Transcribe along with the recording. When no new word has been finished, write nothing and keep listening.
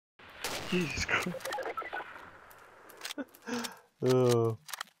Jesus Christ. Oh.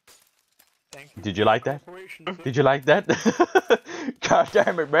 Thank you. Did you like that? Cooperation, Did you like that? God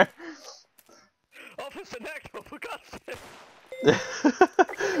damn it, man. Officer Nectar, for God's sake.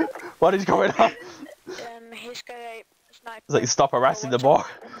 What is going on? He's got a sniper. It's like, stop harassing the boy.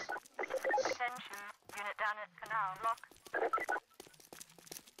 Attention, unit down at Canal, lock.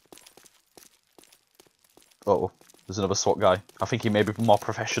 Oh, there's another SWAT guy. I think he may be more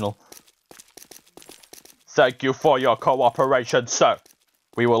professional. Thank you for your cooperation, sir.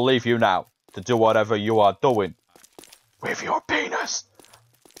 We will leave you now to do whatever you are doing with your penis.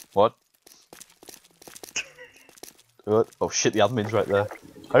 What? What? Oh shit, the admin's right there.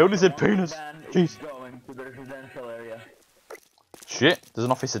 I only said penis. Jeez. Going to the residential area. Shit, there's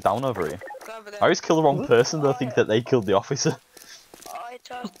an officer down over here. Go over there. I always kill the wrong person, though. I think that they killed the officer. I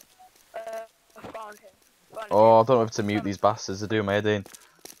just found him. Oh, I don't know if to mute these bastards. They're doing my head in.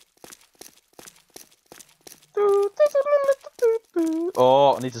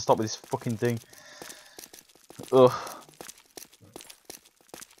 Oh, I need to stop with this fucking thing. Ugh.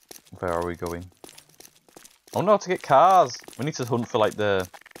 Where are we going? Oh no, to get cars. We need to hunt for like the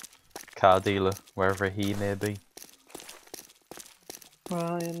car dealer, wherever he may be.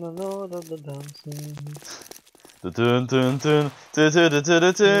 I am the lord of the dancing. Dun dun dun dun dun dun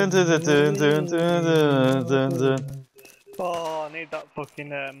dun dun dun dun dun dun dun. Oh, I need that fucking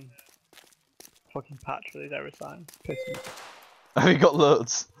patch for these error signs. Piss me. Have you got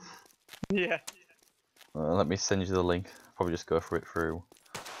loads? Yeah. Let me send you the link. Probably just go for it through.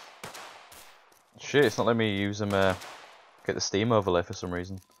 Shit, it's not letting me use them. Get the Steam overlay for some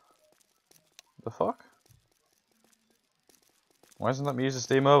reason. The fuck? Why isn't it letting me use the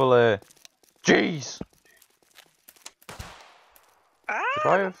Steam overlay? Jeez! Ah! Did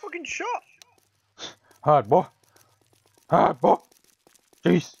I have... Fucking shot! Hard boy! Hard boy!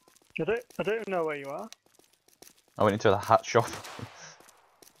 Jeez! I don't even know where you are. I went into the hat shop.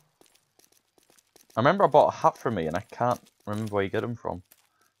 I remember I bought a hat for me and I can't remember where you get them from.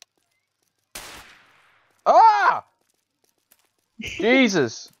 Ah!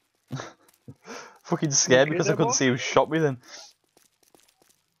 Jesus! Fucking scared because I couldn't see who shot me then.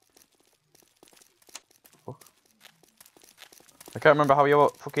 Fuck. I can't remember how you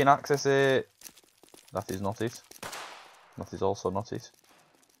fucking access it. That is not it. That is also not it.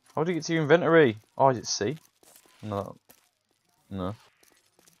 How do you get to your inventory? Oh, is it C? No. No.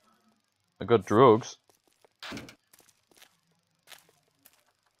 I got drugs.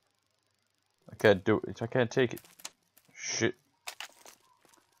 I can't do it. I can't take it. Shit.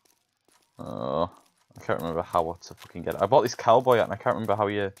 I can't remember how to fucking get it. I bought this cowboy hat and I can't remember how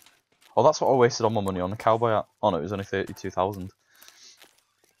you... Oh, that's what I wasted all my money on, the cowboy hat. Oh no, it was only 32,000.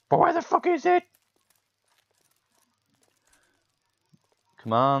 But where the fuck is it?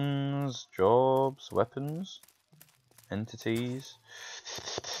 Commands, jobs, weapons, entities,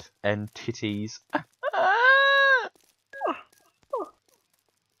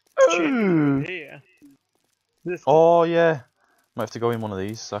 Here. This Oh yeah, might have to go in one of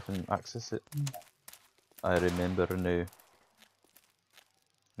these so I can access it. I remember now.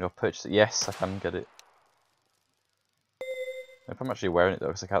 I'll purchase it. Yes, I can get it. If I'm actually wearing it though,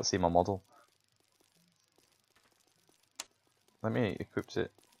 because I can't see my model. Let me equip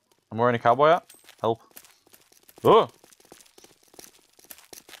it. I'm wearing a cowboy hat. Help. Oh!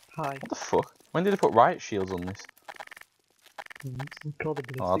 Hi. What the fuck? When did they put riot shields on this? Called a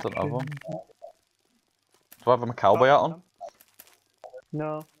Oh, I don't have one. Do I have my cowboy hat on?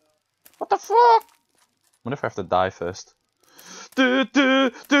 No. What the fuck? I wonder if I have to die first. Do, do,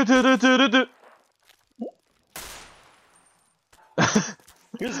 do, do, do, do, do, do.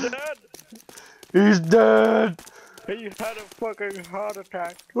 He's dead! He's dead! He had a fucking heart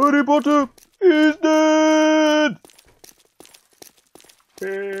attack. Harry Potter! He's dead!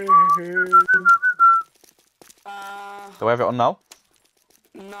 Do I have it on now?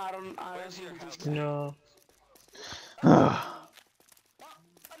 No, I don't see your house. No. I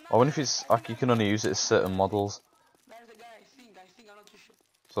wonder if it's like you can only use it as certain models. There's a guy, I think I'm not too sure.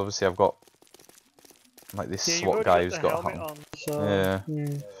 So obviously I've got like this Yeah, SWAT guy who's got a hat on. So, Yeah.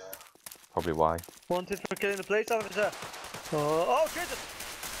 Probably why. Wanted for killing the police officer. Oh Jesus!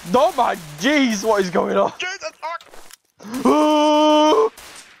 Oh my jeez, what is going on? Jesus!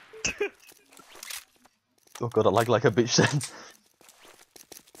 Oh god, I lag like a bitch then.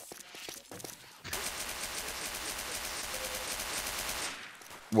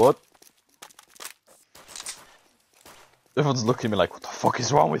 What? Everyone's looking at me like, what the fuck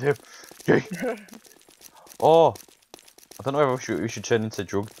is wrong with him? Oh, I don't know if we should turn into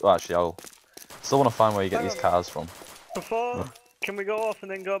drug. Oh, actually, I'll still want to find where you get these cars from. Before Can we go off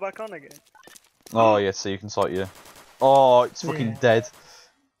and then go back on again? Oh yeah, so you can sort your. Oh, it's fucking Yeah. dead.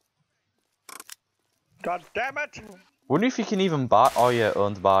 God damn it! Wonder if you can even buy. Oh yeah,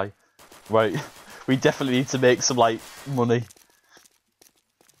 owned by. Right, we definitely need to make some like money.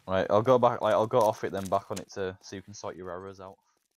 Right, I'll go back. Like I'll go off it then back on it to so you can sort your errors out.